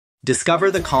Discover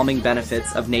the calming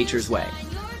benefits of Nature's Way.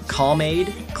 CalmAid,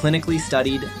 clinically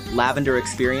studied lavender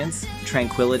experience,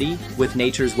 tranquility with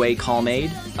Nature's Way CalmAid,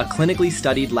 a clinically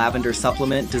studied lavender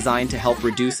supplement designed to help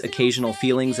reduce occasional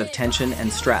feelings of tension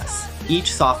and stress.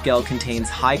 Each soft gel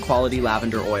contains high-quality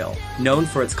lavender oil, known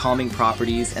for its calming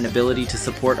properties and ability to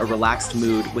support a relaxed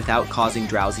mood without causing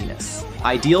drowsiness.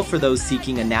 Ideal for those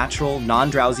seeking a natural,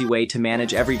 non-drowsy way to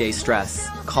manage everyday stress,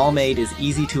 CalmAid is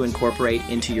easy to incorporate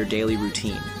into your daily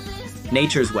routine.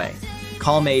 Nature's Way.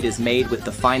 CalmAid is made with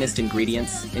the finest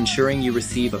ingredients, ensuring you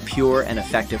receive a pure and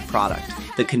effective product.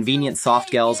 The convenient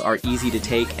soft gels are easy to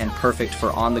take and perfect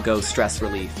for on-the-go stress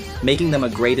relief, making them a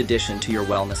great addition to your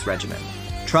wellness regimen.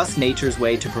 Trust Nature's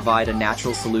Way to provide a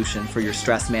natural solution for your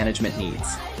stress management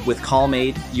needs. With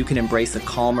CalmAid, you can embrace a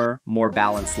calmer, more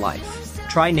balanced life.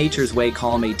 Try Nature's Way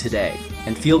CalmAid today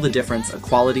and feel the difference a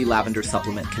quality lavender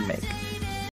supplement can make.